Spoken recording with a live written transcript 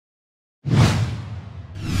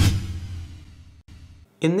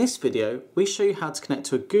In this video, we show you how to connect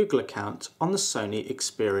to a Google account on the Sony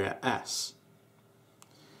Xperia S.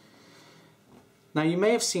 Now you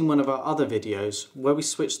may have seen one of our other videos where we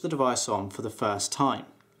switched the device on for the first time.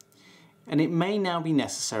 And it may now be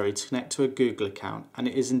necessary to connect to a Google account, and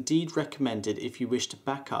it is indeed recommended if you wish to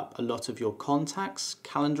back up a lot of your contacts,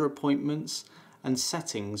 calendar appointments and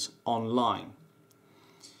settings online.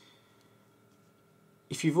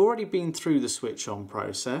 If you've already been through the switch on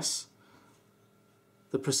process,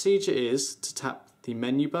 the procedure is to tap the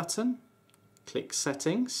menu button, click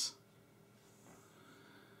Settings,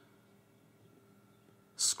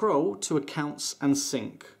 scroll to Accounts and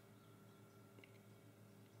Sync.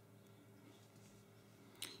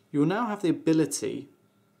 You will now have the ability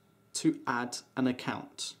to add an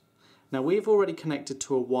account. Now we've already connected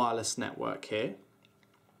to a wireless network here,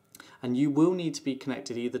 and you will need to be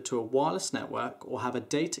connected either to a wireless network or have a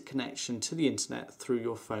data connection to the internet through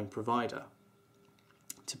your phone provider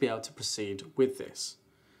to be able to proceed with this.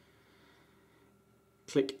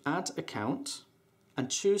 Click Add Account and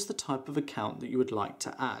choose the type of account that you would like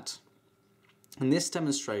to add. In this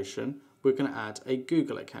demonstration, we're going to add a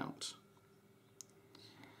Google account.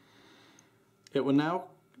 It will now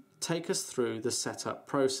take us through the setup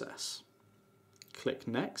process. Click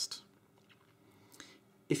Next.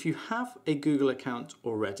 If you have a Google account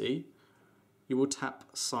already, you will tap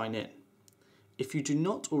Sign In. If you do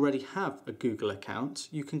not already have a Google account,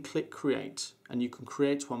 you can click Create, and you can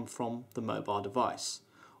create one from the mobile device.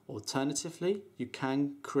 Alternatively, you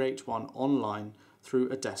can create one online through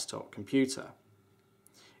a desktop computer.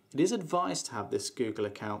 It is advised to have this Google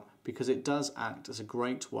account because it does act as a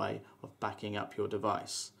great way of backing up your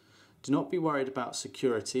device. Do not be worried about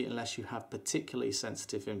security unless you have particularly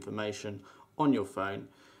sensitive information on your phone,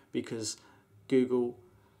 because Google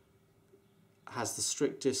has the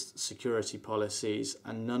strictest security policies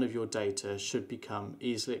and none of your data should become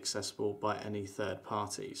easily accessible by any third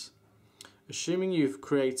parties. Assuming you've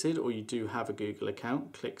created or you do have a Google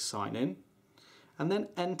account, click Sign In and then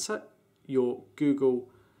enter your Google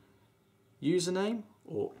username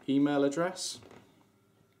or email address.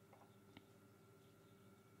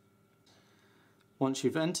 Once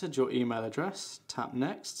you've entered your email address, tap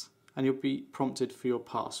Next and you'll be prompted for your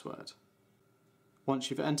password. Once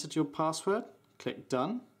you've entered your password, click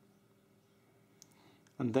Done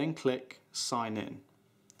and then click Sign In.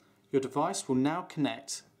 Your device will now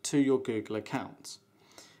connect to your Google account.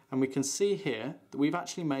 And we can see here that we've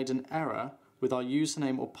actually made an error with our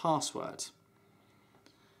username or password.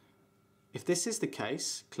 If this is the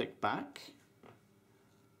case, click back,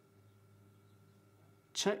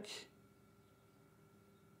 check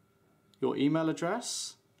your email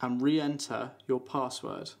address and re-enter your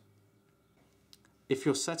password. If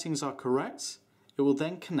your settings are correct, it will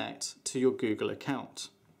then connect to your Google account.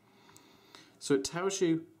 So it tells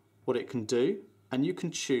you what it can do, and you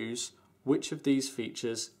can choose which of these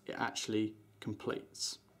features it actually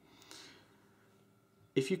completes.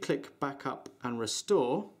 If you click Backup and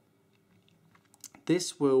Restore,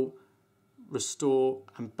 this will restore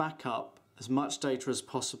and back up as much data as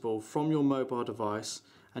possible from your mobile device,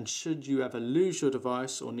 and should you ever lose your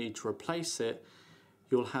device or need to replace it,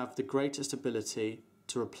 you'll have the greatest ability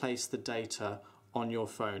to replace the data on your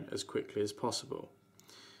phone as quickly as possible.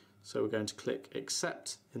 So we're going to click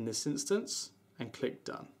Accept in this instance and click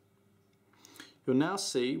Done. You'll now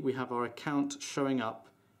see we have our account showing up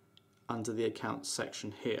under the Accounts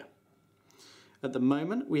section here. At the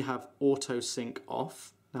moment we have Auto Sync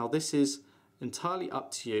off. Now this is entirely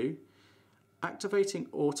up to you. Activating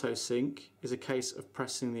Auto Sync is a case of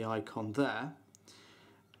pressing the icon there,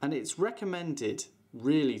 and it's recommended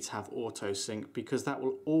really to have Auto Sync because that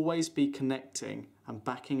will always be connecting and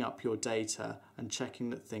backing up your data and checking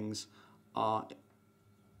that things are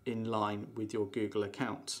in line with your Google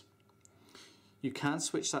account. You can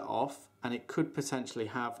switch that off, and it could potentially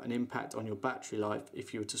have an impact on your battery life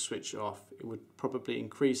if you were to switch it off. It would probably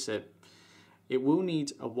increase it. It will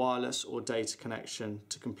need a wireless or data connection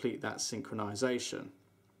to complete that synchronization.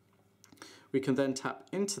 We can then tap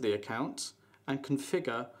into the account and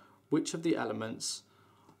configure which of the elements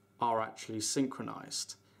are actually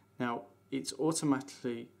synchronized. Now it's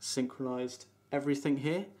automatically synchronized everything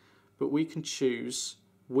here, but we can choose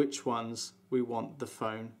which ones we want the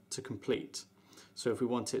phone to complete. So if we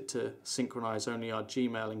want it to synchronize only our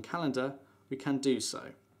Gmail and calendar, we can do so.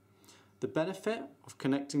 The benefit of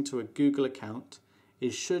connecting to a Google account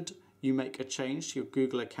is should you make a change to your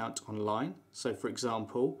Google account online, so for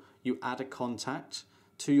example, you add a contact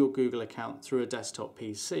to your Google account through a desktop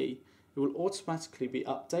PC, it will automatically be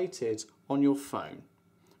updated on your phone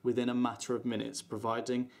within a matter of minutes,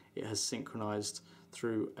 providing it has synchronized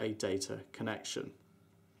through a data connection.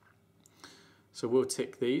 So we'll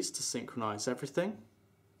tick these to synchronize everything.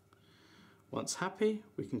 Once happy,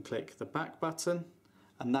 we can click the back button,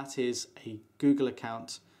 and that is a Google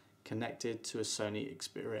account connected to a Sony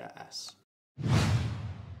Xperia S.